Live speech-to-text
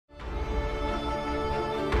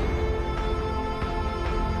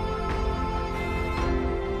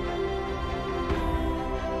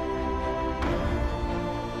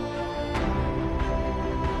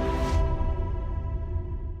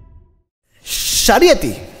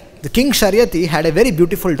Sharyati, the king Sharyati, had a very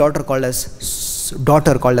beautiful daughter called as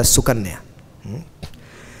Sukanya.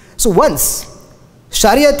 So once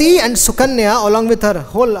Sharyati and Sukanya, along with her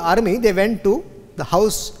whole army, they went to the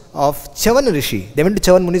house of Chavan Rishi. They went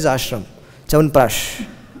to Chavan Muni's ashram. Chavanprash.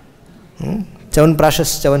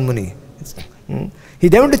 Chavanprashas Chavan Muni.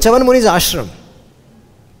 They went to Chavan Muni's ashram.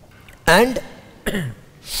 And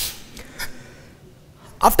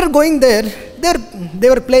after going there, they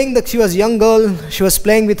were playing, she was a young girl, she was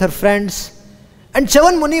playing with her friends. And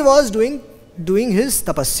Chavan Muni was doing his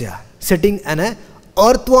tapasya, sitting in a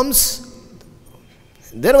earthworms.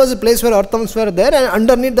 There was a place where earthworms were there, and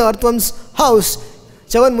underneath the earthworms house,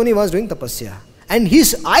 Chavan Muni was doing tapasya. And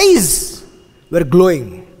his eyes were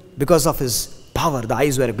glowing because of his power. The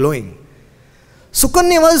eyes were glowing.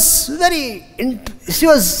 Sukanya was she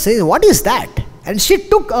was saying, what is that? And she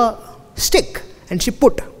took a stick and she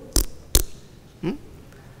put.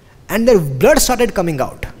 And the blood started coming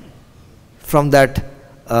out from that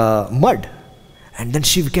mud. And then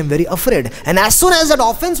she became very afraid. And as soon as that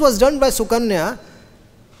offense was done by Sukanya,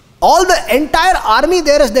 all the entire army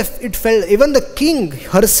there, it fell, even the king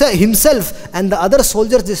himself and the other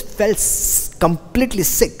soldiers, just felt completely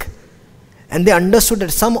sick. And they understood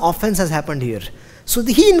that some offense has happened here. So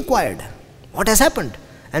he inquired, what has happened?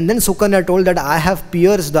 And then Sukanya told that I have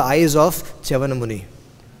pierced the eyes of Chavan Muni.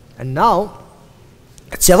 And now,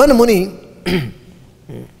 Chavan Muni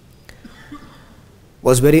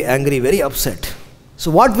was very angry, very upset.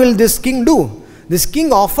 So what will this king do? This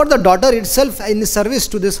king offered the daughter itself in service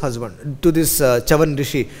to this husband, to this Chavan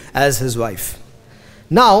Rishi as his wife.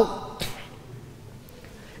 Now,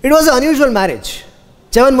 it was an unusual marriage.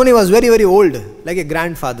 Chavan Muni was very, very old, like a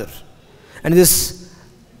grandfather. And this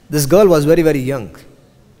girl was very, very young.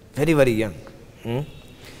 Very, very young.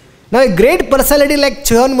 Now, a great personality like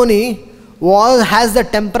Chavan Muni has the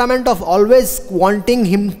temperament of always wanting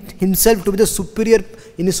himself to be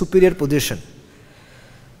in a superior position.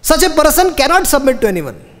 Such a person cannot submit to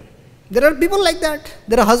anyone. There are people like that.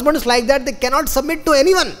 There are husbands like that. They cannot submit to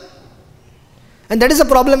anyone. And that is a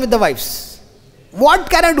problem with the wives. What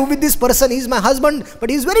can I do with this person? He is my husband, but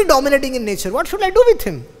he is very dominating in nature. What should I do with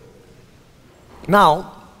him?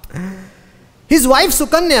 Now, his wife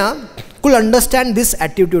Sukanya could understand this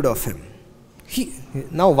attitude of him.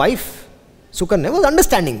 Now wife Sukanya was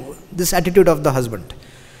understanding this attitude of the husband.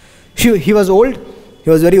 He was old. He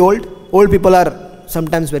was very old. Old people are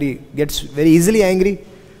sometimes gets very easily angry.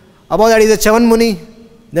 About that is a Chavan Muni,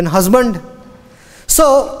 then husband.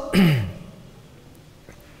 So,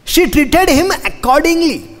 she treated him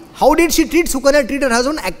accordingly. How did she treat Sukanya? Treat her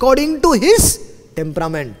husband according to his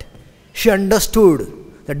temperament. She understood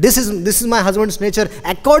that this is my husband's nature.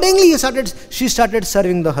 Accordingly, she started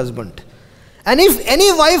serving the husband. And if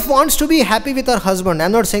any wife wants to be happy with her husband, I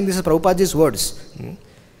am not saying this is Prabhupada's words.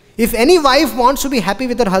 If any wife wants to be happy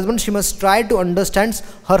with her husband, she must try to understand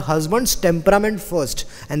her husband's temperament first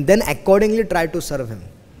and then accordingly try to serve him.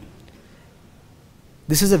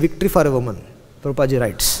 This is a victory for a woman, Prabhupada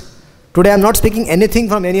writes. Today I am not speaking anything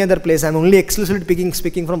from any other place. I am only exclusively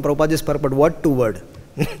speaking from Prabhupada's purport, word to word.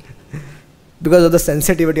 Because of the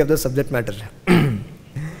sensitivity of the subject matter.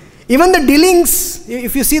 Even the dealings,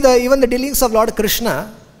 if you see even the dealings of Lord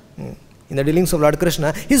Krishna, in the dealings of Lord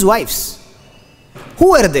Krishna, his wives,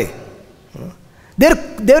 who were they?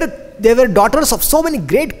 They were daughters of so many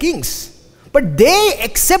great kings, but they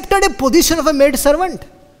accepted a position of a maid servant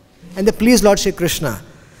and they pleased Lord Shri Krishna.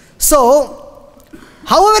 So,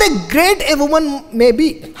 however great a woman may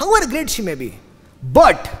be, however great she may be,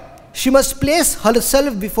 but she must place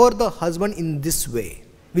herself before the husband in this way.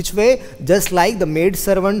 Which way? Just like the maid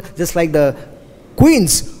servant, just like the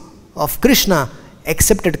queens of Krishna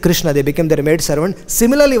accepted Krishna, they became their maid servant.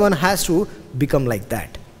 Similarly, one has to become like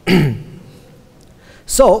that.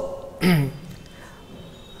 So,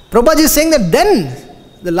 Prabhupada is saying that then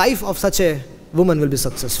the life of such a woman will be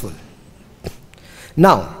successful.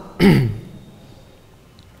 Now,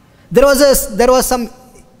 there was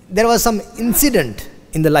some incident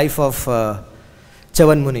in the life of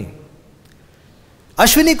Chavan Muni.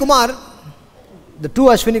 Ashwini Kumar, the two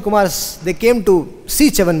Ashwini Kumars, they came to see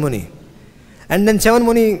Chavan Muni. And then Chavan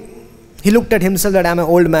Muni, he looked at himself that I am an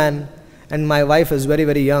old man and my wife is very,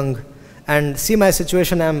 very young. And see my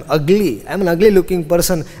situation, I am ugly. I am an ugly looking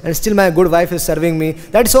person and still my good wife is serving me.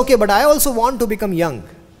 That's okay, but I also want to become young.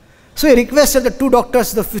 So he requested the two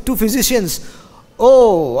doctors, the two physicians,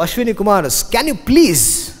 oh Ashwini Kumars, can you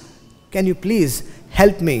please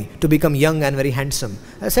help me to become young and very handsome?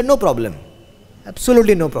 I said, no problem.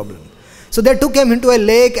 Absolutely no problem. So they took him into a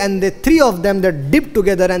lake and the three of them, they dipped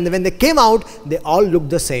together and when they came out, they all looked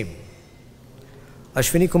the same.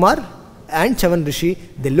 Ashwini Kumar and Chavan Rishi,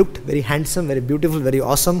 they looked very handsome, very beautiful, very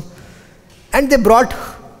awesome. And they brought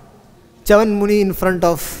Chavan Muni in front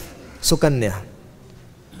of Sukanya.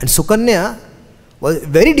 And Sukanya, was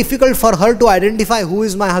very difficult for her to identify who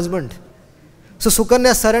is my husband. So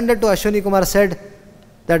Sukanya surrendered to Ashwini Kumar, said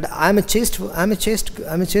that I am a chaste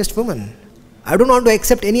woman. I don't want to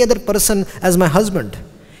accept any other person as my husband.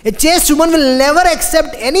 A chaste woman will never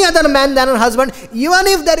accept any other man than her husband, even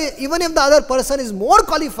if the other person is more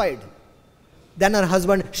qualified than her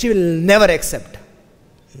husband, she will never accept.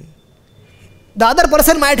 The other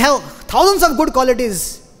person might have thousands of good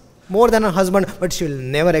qualities more than her husband, but she will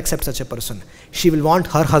never accept such a person. She will want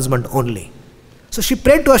her husband only. So she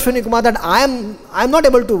prayed to Ashwini Kumar that I am not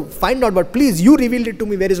able to find out, but please you reveal it to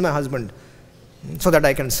me, where is my husband, so that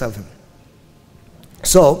I can serve him.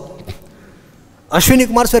 So Ashwini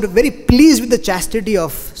Kumars were very pleased with the chastity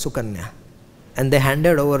of Sukanya, and they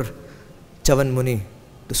handed over Chavan Muni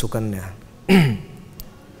to Sukanya.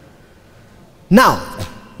 Now,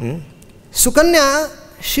 Sukanya,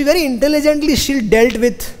 she very intelligently dealt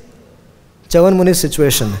with Chavan Muni's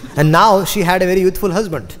situation, and now she had a very youthful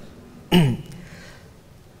husband.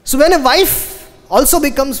 So when a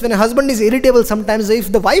husband is irritable, sometimes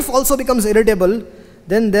if the wife also becomes irritable,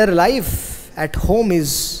 then their life at home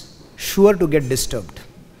is sure to get disturbed.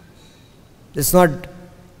 It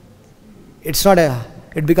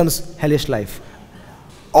becomes hellish life.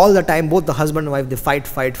 All the time, both the husband and wife, they fight.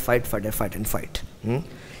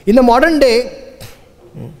 In the modern day,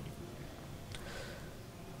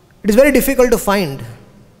 it is very difficult to find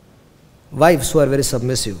wives who are very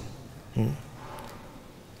submissive.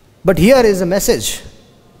 But here is a message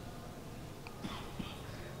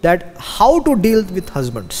that how to deal with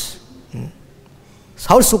husbands.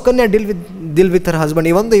 How Sukanya deal with her husband,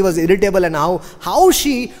 even though he was irritable, and how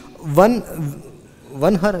she won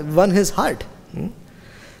his heart.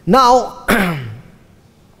 Now,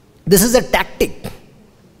 this is a tactic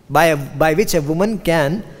by which a woman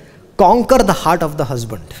can conquer the heart of the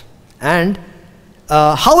husband, and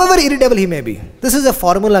however irritable he may be. This is a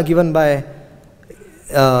formula given by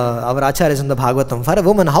our acharyas in the Bhagavatam. For a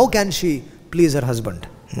woman, how can she please her husband?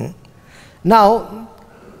 Now,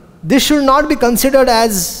 this should not be considered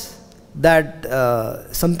as that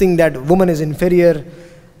something that woman is inferior.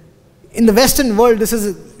 In the Western world,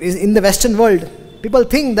 people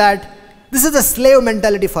think that this is a slave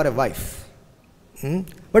mentality for a wife.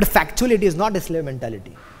 But factually, it is not a slave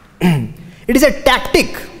mentality. It is a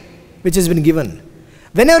tactic which has been given.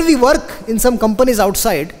 Whenever we work in some companies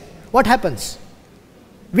outside, what happens?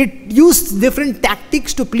 We use different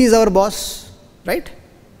tactics to please our boss, right?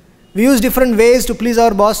 We use different ways to please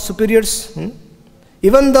our boss, superiors.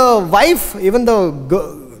 Even the wife, even the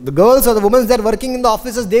girls or the women that are working in the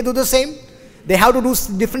offices, they do the same. They have to do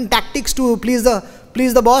different tactics to please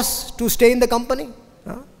the boss, to stay in the company.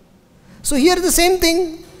 So here the same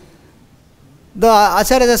thing. The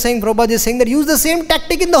acharyas are saying, Prabhupada is saying that use the same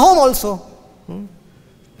tactic in the home also.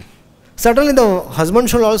 Certainly the husband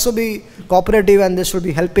should also be cooperative, and they should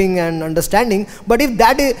be helping and understanding. But if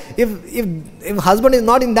husband is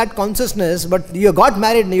not in that consciousness, but you got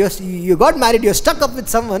married, you're stuck up with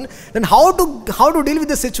someone, then how to deal with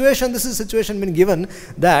the situation? This is a situation been given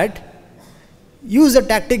that use the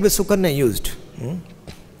tactic which Sukanya used.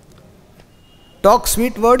 Talk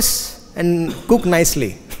sweet words and cook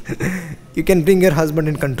nicely. You can bring your husband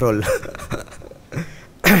in control.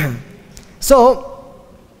 So,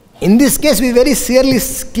 in this case, we very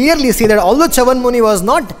clearly see that although Chavan Muni was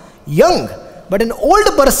not young, but an old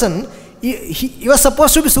person, he was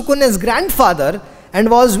supposed to be Sukanya's grandfather and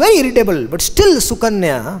was very irritable. But still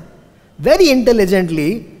Sukanya, very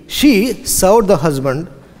intelligently, she served the husband,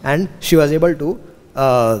 and she was able to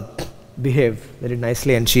behave very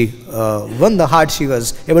nicely, and she won the heart. She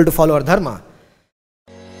was able to follow her dharma.